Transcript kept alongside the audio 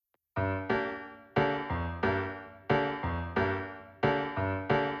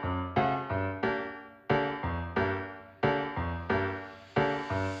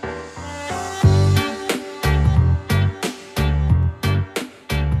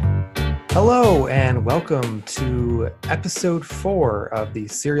Hello and welcome to episode 4 of the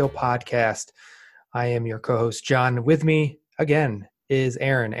Serial Podcast. I am your co-host, John. With me again is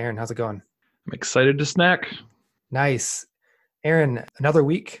Aaron. Aaron, how's it going? I'm excited to snack. Nice. Aaron, another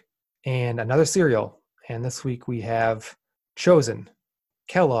week and another cereal. And this week we have chosen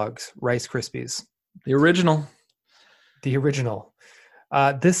Kellogg's Rice Krispies. The original. The original.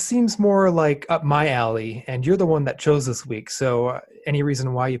 This seems more like up my alley, and you're the one that chose this week. So any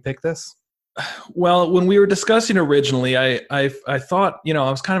reason why you picked this? Well, when we were discussing originally, I thought, I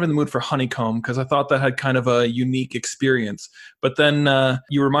was kind of in the mood for honeycomb because I thought that had kind of a unique experience. But then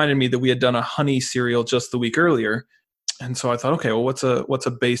you reminded me that we had done a honey cereal just the week earlier. And so I thought, okay, well, what's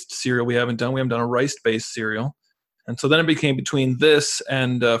a based cereal we haven't done? We haven't done a rice-based cereal. And so then it became between this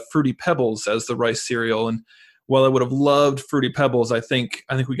and Fruity Pebbles as the rice cereal. And while I would have loved Fruity Pebbles, I think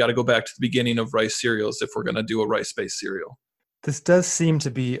we got to go back to the beginning of rice cereals if we're going to do a rice-based cereal. This does seem to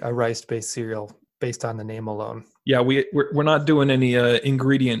be a rice-based cereal based on the name alone. Yeah, we're not doing any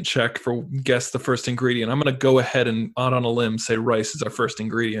ingredient check for guess the first ingredient. I'm going to go ahead and out on a limb say rice is our first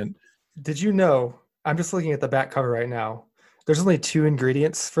ingredient. Did you know, I'm just looking at the back cover right now, there's only 2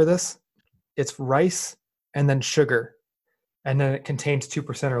 ingredients for this. It's rice and then sugar. And then it contains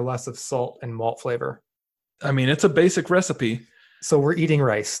 2% or less of salt and malt flavor. I mean, it's a basic recipe. So we're eating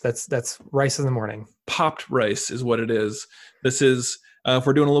rice. That's rice in the morning. Popped rice is what it is. This is, if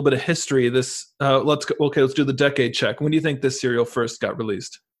we're doing a little bit of history, let's do the decade check. When do you think this cereal first got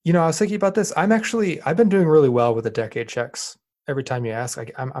released? I was thinking about this. I've been doing really well with the decade checks. Every time you ask,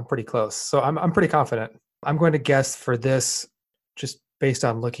 I'm pretty close. So I'm pretty confident. I'm going to guess for this, just based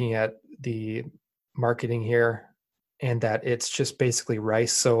on looking at the marketing here, and that it's just basically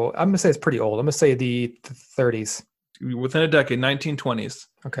rice. So I'm going to say it's pretty old. I'm going to say the 30s. Within a decade, 1920s.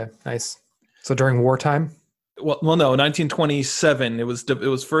 Okay, nice. So during wartime? Well, no, 1927. It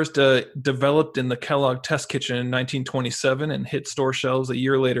was first developed in the Kellogg test kitchen in 1927 and hit store shelves a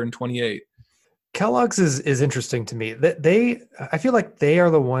year later in 28. Kellogg's is interesting to me. I feel like they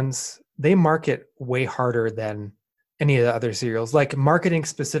are the ones, they market way harder than any of the other cereals. Like marketing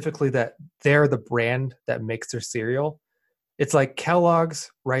specifically that they're the brand that makes their cereal. It's like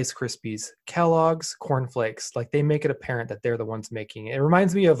Kellogg's Rice Krispies, Kellogg's Corn Flakes. Like they make it apparent that they're the ones making it. It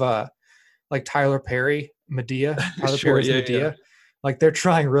reminds me of like Tyler Perry, Medea. Tyler Sure, Perry's yeah, Medea. yeah. Like they're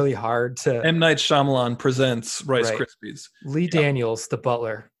trying really hard to. M. Night Shyamalan presents Rice Krispies. Lee Daniels, the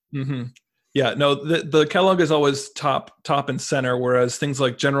butler. Mm-hmm. Yeah, no, the Kellogg is always top and center, whereas things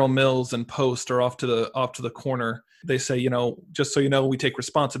like General Mills and Post are off to the corner. They say, just so you know, we take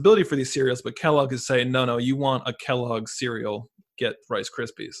responsibility for these cereals, but Kellogg is saying, no, you want a Kellogg cereal, get Rice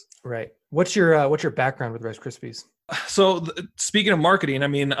Krispies. Right. What's your background with Rice Krispies? So speaking of marketing, I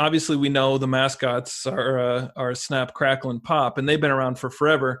mean, obviously we know the mascots are Snap, Crackle, and Pop, and they've been around for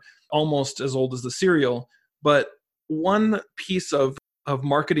forever, almost as old as the cereal. But one piece of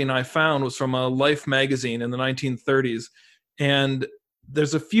marketing I found was from a Life magazine in the 1930s, and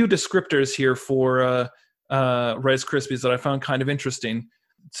there's a few descriptors here for Rice Krispies that I found kind of interesting.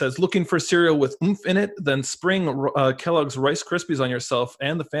 It says, looking for cereal with oomph in it? Then spring Kellogg's Rice Krispies on yourself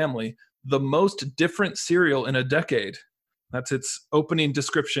and the family. The most different cereal in a decade. That's its opening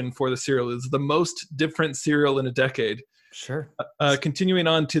description for the cereal, is the most different cereal in a decade. Sure. Continuing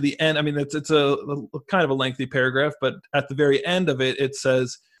on to the end, I mean, it's a kind of a lengthy paragraph, but at the very end of it, it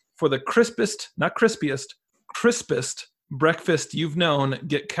says, for the crispest, not crispiest, crispest breakfast you've known,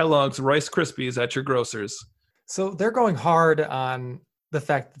 get Kellogg's Rice Krispies at your grocer's. So they're going hard on the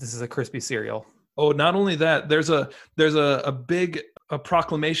fact that this is a crispy cereal. Oh, not only that, there's a big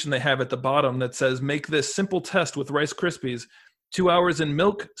proclamation they have at the bottom that says, make this simple test with Rice Krispies. 2 hours in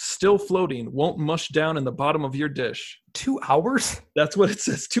milk, still floating, won't mush down in the bottom of your dish. 2 hours? That's what it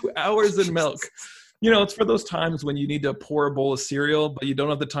says, 2 hours in milk. It's for those times when you need to pour a bowl of cereal, but you don't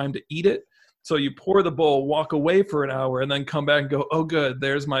have the time to eat it. So you pour the bowl, walk away for an hour, and then come back and go, oh, good,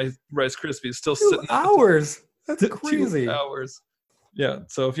 there's my Rice Krispies still 2 sitting. 2 hours? That's crazy. 2 hours. Yeah,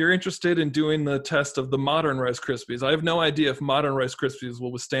 so if you're interested in doing the test of the modern Rice Krispies, I have no idea if modern Rice Krispies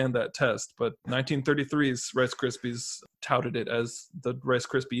will withstand that test, but 1933's Rice Krispies touted it as the Rice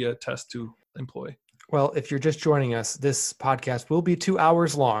Krispie test to employ. Well, if you're just joining us, this podcast will be 2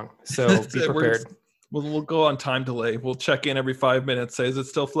 hours long, so be prepared. We'll go on time delay. We'll check in every 5 minutes. Say, is it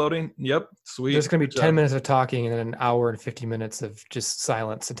still floating? Yep, sweet. There's going to be 10 minutes of talking and then an hour and 50 minutes of just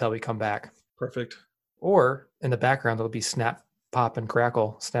silence until we come back. Perfect. Or in the background, there'll be Snap, Pop, and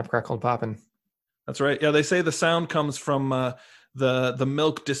Crackle. Snap, Crackle, and Poppin'. That's right. Yeah, they say the sound comes from the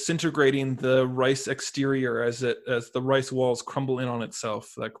milk disintegrating the rice exterior as the rice walls crumble in on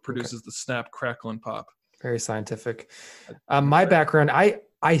itself. That produces the snap, crackle, and pop. Very scientific. My background,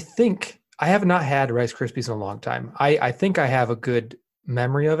 I think I have not had Rice Krispies in a long time. I think I have a good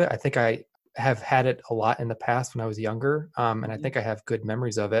memory of it. I think I have had it a lot in the past when I was younger, and I Mhm. think I have good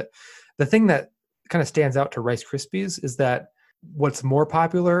memories of it. The thing that kind of stands out to Rice Krispies is that what's more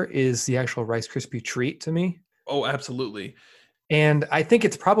popular is the actual Rice Krispie treat to me. Oh, absolutely. And I think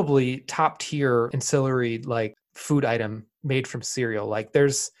it's probably top tier ancillary like food item made from cereal. Like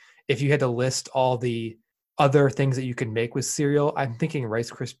there's if you had to list all the other things that you can make with cereal, I'm thinking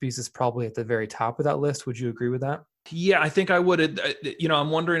Rice Krispies is probably at the very top of that list. Would you agree with that? Yeah, I think I would. I'm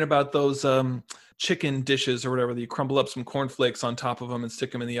wondering about those chicken dishes or whatever that you crumble up some cornflakes on top of them and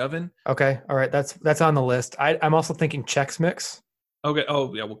stick them in the oven. Okay. All right. That's on the list. I'm also thinking Chex Mix. Okay.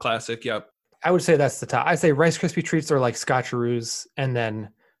 Oh, yeah. Well, classic. Yep. I would say that's the top. I'd say Rice Krispie treats are like Scotcheroos and then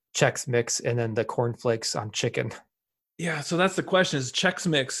Chex Mix and then the cornflakes on chicken. Yeah. So that's the question: is Chex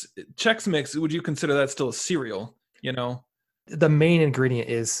Mix? Chex Mix? Would you consider that still a cereal? You know. The main ingredient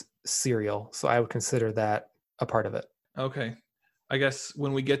is cereal, so I would consider that a part of it. Okay. I guess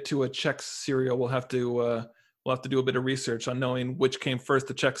when we get to a Chex cereal, we'll have to do a bit of research on knowing which came first,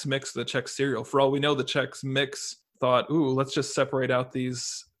 the Chex Mix, or the Chex cereal. For all we know, the Chex Mix thought, "Ooh, let's just separate out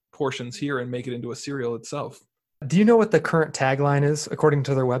these portions here and make it into a cereal itself." Do you know what the current tagline is according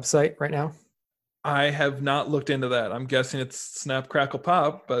to their website right now? I have not looked into that. I'm guessing it's Snap Crackle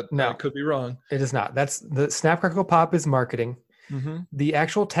Pop, but I No, could be wrong. it is not. That's the Snap Crackle Pop is marketing. Hmm. The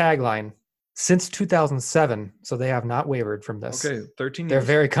actual tagline since 2007, so they have not wavered from this. Okay, 13 They're years.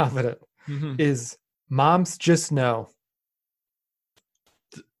 very confident. Hmm. Is moms just know?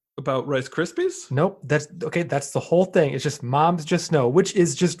 About Rice Krispies? Nope. That's okay. That's the whole thing. It's just moms just know, which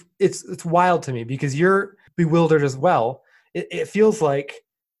is just it's wild to me because you're bewildered as well. It feels like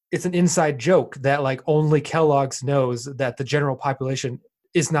it's an inside joke that like only Kellogg's knows that the general population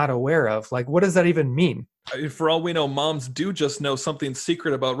is not aware of. Like, what does that even mean? For all we know, moms do just know something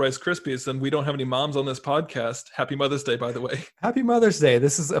secret about Rice Krispies, and we don't have any moms on this podcast. Happy Mother's Day, by the way. Happy Mother's Day.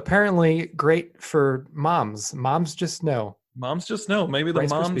 This is apparently great for moms. Moms just know Moms just know. Maybe the Rice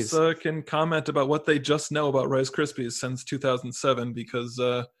moms Krispies. can comment about what they just know about Rice Krispies since 2007, because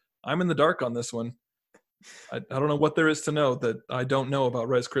I'm in the dark on this one. I don't know what there is to know that I don't know about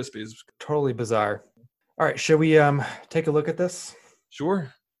Rice Krispies. Totally bizarre. All right, should we take a look at this?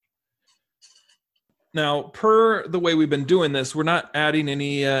 Sure. Now, per the way we've been doing this, we're not adding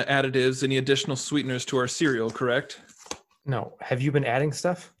any additives, any additional sweeteners to our cereal, correct? No. Have you been adding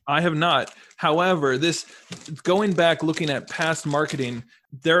stuff? I have not. However, this going back looking at past marketing,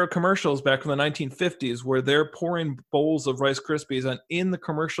 there are commercials back from the 1950s where they're pouring bowls of Rice Krispies, and in the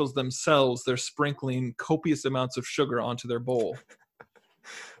commercials themselves, they're sprinkling copious amounts of sugar onto their bowl.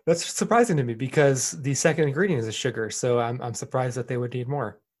 That's surprising to me because the second ingredient is a sugar, so I'm surprised that they would need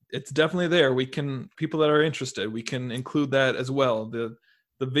more. It's definitely there. We can, people that are interested, we can include that as well. The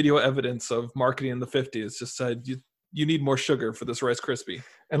video evidence of marketing in the 50s just said you need more sugar for this Rice Krispie.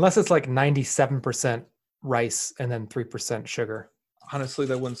 Unless it's like 97% rice and then 3% sugar. Honestly,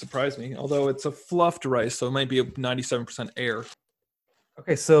 that wouldn't surprise me. Although it's a fluffed rice, so it might be a 97% air.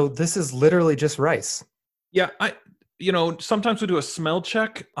 Okay, so this is literally just rice. Yeah, sometimes we do a smell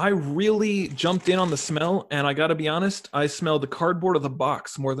check. I really jumped in on the smell, and I got to be honest, I smell the cardboard of the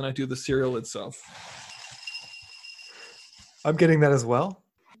box more than I do the cereal itself. I'm getting that as well.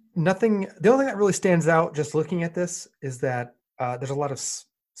 Nothing, the only thing that really stands out just looking at this is that there's a lot of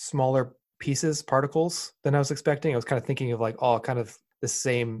smaller pieces, particles than I was expecting. I was kind of thinking of like all kind of the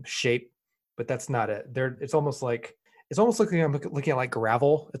same shape, but that's not it. It's almost looking I'm looking at like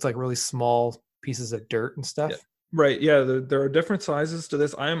gravel. It's like really small pieces of dirt and stuff. Yeah. Right. Yeah. There are different sizes to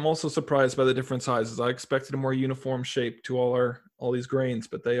this. I am also surprised by the different sizes. I expected a more uniform shape to all these grains,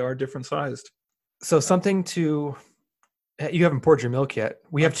 but they are different sized. So something to you haven't poured your milk yet.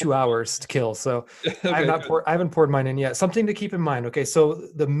 We have 2 hours to kill, so Okay, I haven't poured mine in yet. Something to keep in mind. Okay, so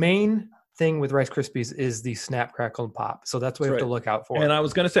the main thing with Rice Krispies is the snap, crackle, and pop. So that's what we have to look out for. And I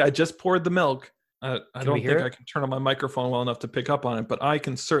was going to say, I just poured the milk. I don't think I can turn on my microphone well enough to pick up on it, but I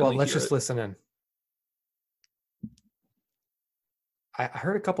can certainly. Well, let's just it. listen in. I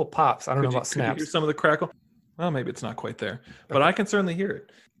heard a couple pops. I don't know about snaps. Could you hear some of the crackle? Well, maybe it's not quite there, but I can certainly hear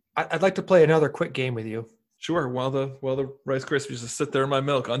it. I'd like to play another quick game with you. Sure. While the Rice Krispies just sit there in my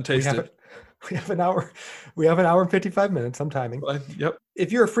milk untasted. We have an hour. We have an hour and 55 minutes. I'm timing. Yep.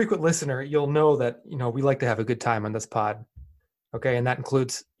 If you're a frequent listener, you'll know that we like to have a good time on this pod. Okay, and that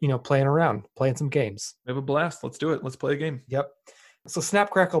includes playing around, playing some games. We have a blast. Let's do it. Let's play a game. Yep. So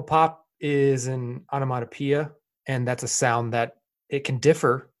snap, crackle, pop is an onomatopoeia, and that's a sound that it can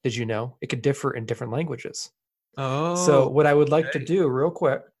differ. Did you know it could differ in different languages? Oh. So what I would like to do real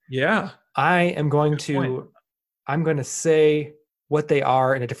quick. Yeah. I'm going to say what they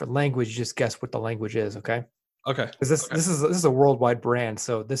are in a different language. You just guess what the language is. Okay. Okay. Because this is a worldwide brand.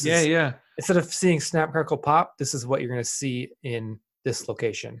 So this Yeah, is, yeah. instead of seeing Snap Crackle Pop, this is what you're going to see in this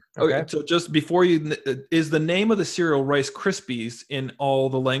location. Okay. Okay. So just before you, is the name of the cereal Rice Krispies in all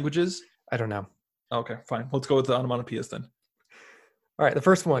the languages? I don't know. Okay, fine. Let's go with the onomatopoeias then. All right. The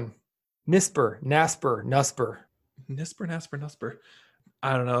first one, Nisper, Nasper, Nusper. Nisper, Nasper, Nusper.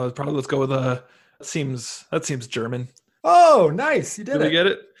 I don't know. Probably let's go with that seems German. Oh, nice. You did Did we it. get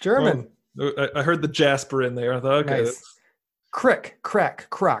it? German. Well, I heard the Jasper in there. I thought, okay. Nice. Crick, crack,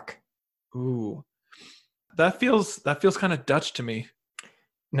 crock. Ooh. That feels kind of Dutch to me.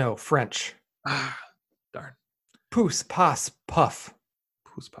 No, French. Ah, darn. Poos, pas, puff.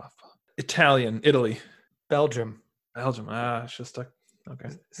 Poos puff. Italian, Italy. Belgium. Belgium. Ah, it's just stuck. Okay.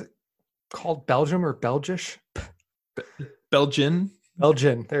 Is it called Belgium or Belgish? Belgian.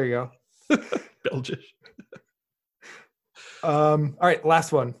 Belgian. There you go. Belgish. All right,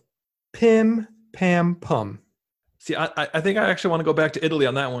 last one. Pim, pam, pum. See, I think I actually want to go back to Italy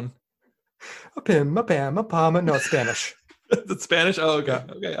on that one. A pim, a pam, a pum. No, it's Spanish. It's Spanish? Oh, okay.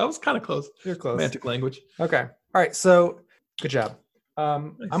 Yeah. Okay. I was kind of close. You're close. Romantic language. Okay. All right. So good job. Nice.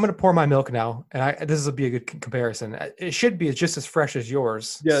 I'm going to pour my milk now, and this will be a good comparison. It should be just as fresh as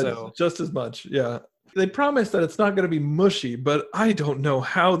yours. Yeah, So. just as much. Yeah. They promise that it's not going to be mushy, but I don't know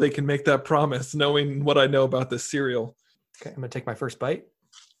how they can make that promise knowing what I know about this cereal. Okay. I'm going to take my first bite.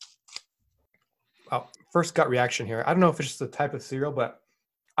 Wow. First gut reaction here. I don't know if it's just the type of cereal, but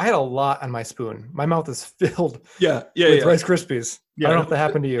I had a lot on my spoon. My mouth is filled with Rice Krispies. Yeah, I don't know if that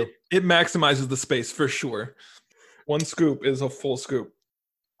happened to you. It maximizes the space for sure. One scoop is a full scoop.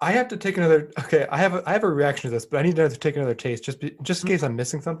 I have to take another. Okay, I have a reaction to this, but I need to take another taste just in case I'm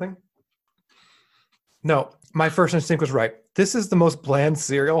missing something. No, my first instinct was right. This is the most bland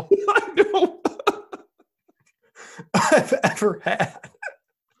cereal I know. I've ever had.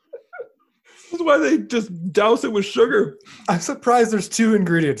 That's why they just douse it with sugar. I'm surprised there's 2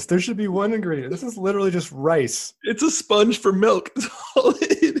 ingredients. There should be 1 ingredient. This is literally just rice. It's a sponge for milk. That's all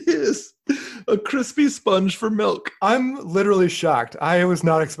it is. A crispy sponge for milk. I'm literally shocked. I was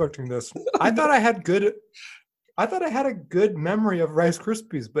not expecting this. I thought I had a good memory of Rice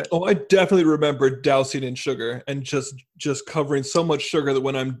Krispies, but Oh, I definitely remember dousing in sugar and just covering so much sugar that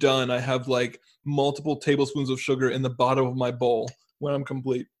when I'm done, I have like multiple tablespoons of sugar in the bottom of my bowl when I'm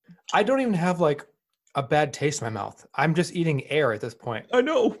complete. I don't even have like a bad taste in my mouth. I'm just eating air at this point. I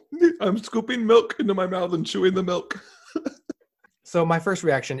know. I'm scooping milk into my mouth and chewing the milk. So my first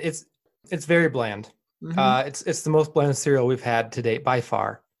reaction, it's very bland. Mhm. It's the most bland cereal we've had to date by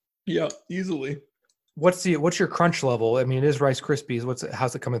far. Yeah, easily. What's your crunch level? I mean, it is Rice Krispies.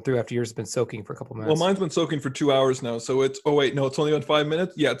 How's it coming through after yours has been soaking for a couple minutes? Well, mine's been soaking for 2 hours now, so it's. Oh wait, no, it's only been 5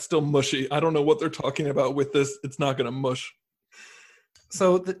 minutes. Yeah, it's still mushy. I don't know what they're talking about with this. It's not gonna mush.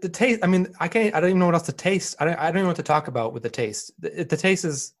 So the taste. I mean, I don't even know what else to taste. I don't even know what to talk about with the taste. The taste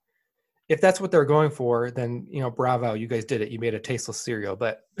is, if that's what they're going for, then bravo, you guys did it. You made a tasteless cereal.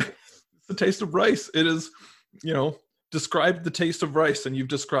 But It's the taste of rice. It is, describe the taste of rice, and you've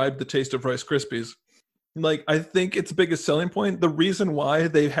described the taste of Rice Krispies. Like, I think its biggest selling point, the reason why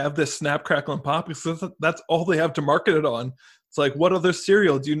they have this Snap, Crackle, and Pop is that's all they have to market it on. It's like, what other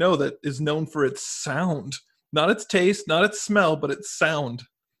cereal do you know that is known for its sound? Not its taste, not its smell, but its sound.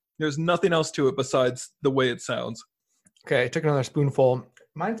 There's nothing else to it besides the way it sounds. okay, I took another spoonful.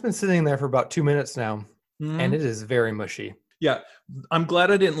 Mine's been sitting there for about 2 minutes now, and it is very mushy. Yeah, I'm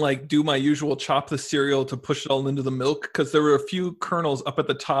glad I didn't do my usual chop the cereal to push it all into the milk, because there were a few kernels up at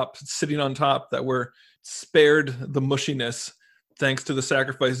the top, sitting on top, that were spared the mushiness thanks to the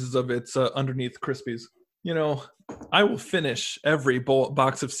sacrifices of its underneath Krispies. I will finish every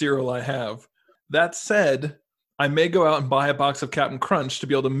box of cereal I have. That said, I may go out and buy a box of Captain Crunch to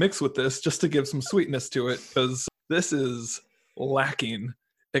be able to mix with this just to give some sweetness to it, because this is lacking,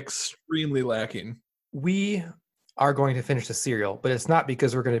 extremely lacking. We are going to finish the cereal, but it's not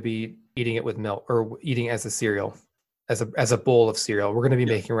because we're going to be eating it with milk or eating it as a cereal, as a bowl of cereal. We're going to be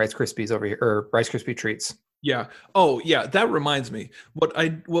making Rice Krispies over here, or Rice Krispie Treats. Yeah. Oh, yeah. That reminds me.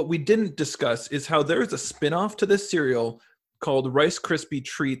 What we didn't discuss is how there is a spin-off to this cereal called Rice Krispie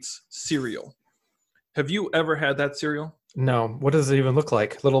Treats cereal. Have you ever had that cereal? No. What does it even look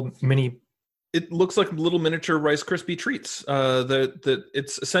like? Little mini. It looks like little miniature Rice Krispie Treats.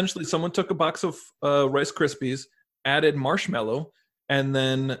 It's essentially someone took a box of Rice Krispies, added marshmallow, and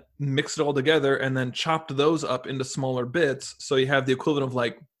then mixed it all together, and then chopped those up into smaller bits. So you have the equivalent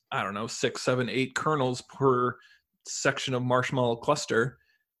of 6, 7, 8 kernels per section of marshmallow cluster.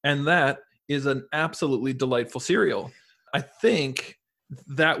 And that is an absolutely delightful cereal. I think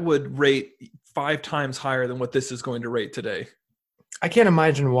that would rate 5 times higher than what this is going to rate today. I can't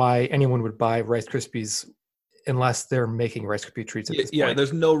imagine why anyone would buy Rice Krispies unless they're making Rice Krispie treats at Yeah, this yeah, point.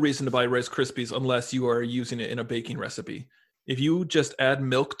 there's no reason to buy Rice Krispies unless you are using it in a baking recipe. If you just add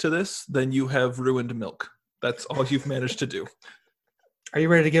milk to this, then you have ruined milk. That's all you've managed to do. Are you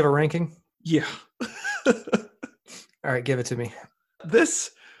ready to give a ranking? Yeah. All right, give it to me.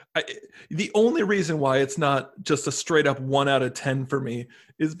 This I, the only reason why it's not just a straight up 1 out of 10 for me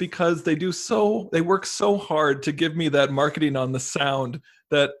is because they work so hard to give me that marketing on the sound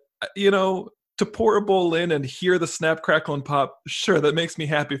that to pour a bowl in and hear the snap crackle and pop, sure, that makes me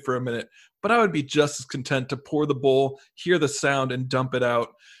happy for a minute, but I would be just as content to pour the bowl, hear the sound, and dump it out.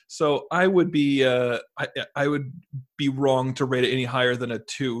 So I would be I would be wrong to rate it any higher than a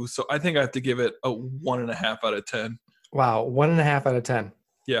 2. So I think I have to give it a 1.5 out of 10. Wow, 1.5 out of 10.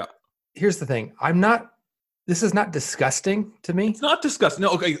 Yeah. Here's the thing. This is not disgusting to me. It's not disgusting. No,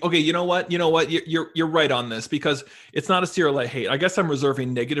 okay. You know what? You're right on this because it's not a cereal I hate. I guess I'm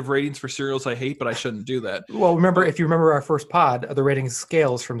reserving negative ratings for cereals I hate, but I shouldn't do that. Well, if you remember our first pod, the rating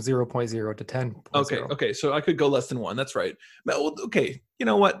scales from 0.0 to 10.0. Okay. So I could go less than 1. That's right. Well, okay. You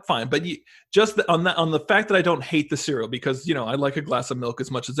know what? Fine. But on the fact that I don't hate the cereal because I like a glass of milk as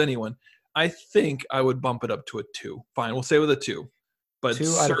much as anyone. I think I would bump it up to a 2. Fine. We'll say with a 2. But 2 out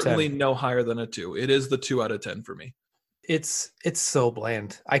of 10. certainly no higher than a 2. It is the 2 out of 10 for me. It's so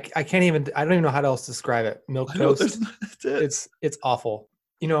bland. I don't even know how else to describe it. Milk toast. It's awful.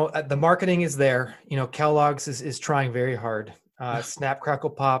 The marketing is there. Kellogg's is trying very hard. Snap Crackle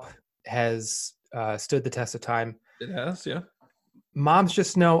Pop has stood the test of time. It has, yeah. Moms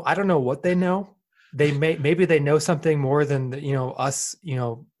just know. I don't know what they know. Maybe they know something more than us.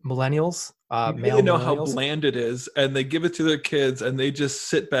 Millennials. They know how bland it is, and they give it to their kids, and they just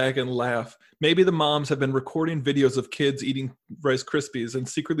sit back and laugh. Maybe the moms have been recording videos of kids eating Rice Krispies and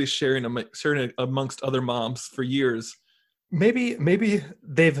secretly sharing it amongst other moms for years. Maybe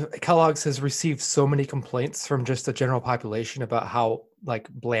Kellogg's has received so many complaints from just the general population about how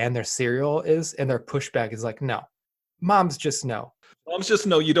bland their cereal is, and their pushback is no. Moms just know. Moms just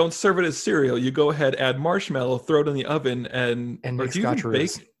know you don't serve it as cereal. You go ahead, add marshmallow, throw it in the oven, and make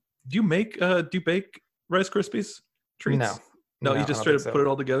scotcheroos. Do you bake Rice Krispies treats? No, you just straight up put it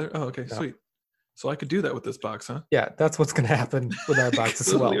all together? Oh, okay, no. Sweet. So I could do that with this box, huh? Yeah, that's what's going to happen with our box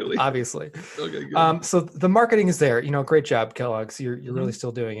as well, obviously. Okay, good. So the marketing is there. Great job, Kellogg's. You're really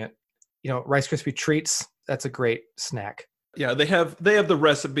still doing it. Rice Krispie Treats, that's a great snack. Yeah, they have the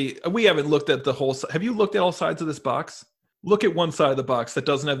recipe. We haven't looked at the whole. Have you looked at all sides of this box? Look at one side of the box that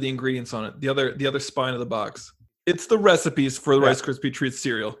doesn't have the ingredients on it. The other spine of the box. It's the recipes for the Rice Krispie Treats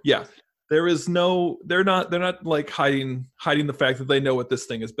cereal. Yeah. There is no, they're not hiding the fact that they know what this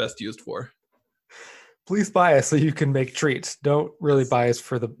thing is best used for. Please buy us so you can make treats. Don't really buy us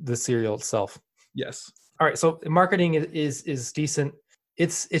for the cereal itself. Yes. All right. So marketing is decent.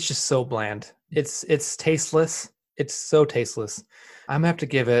 It's just so bland. It's tasteless. It's so tasteless. I'm gonna have to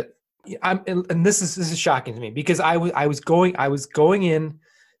give it. And this is shocking to me because I was going in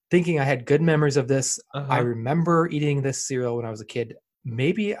thinking I had good memories of this. I remember eating this cereal when I was a kid.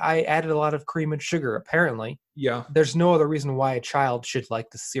 Maybe I added a lot of cream and sugar, apparently. Yeah. There's no other reason why a child should like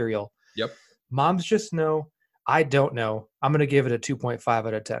the cereal. Yep. Moms just know. I don't know. I'm going to give it a 2.5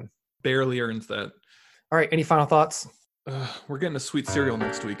 out of 10. Barely earns that. All right. Any final thoughts? We're getting a sweet cereal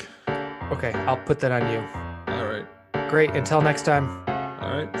next week. Okay. I'll put that on you. All right. Great. Until next time.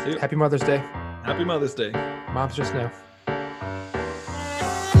 All right. See you. Happy Mother's Day. Happy Mother's Day. Moms just know.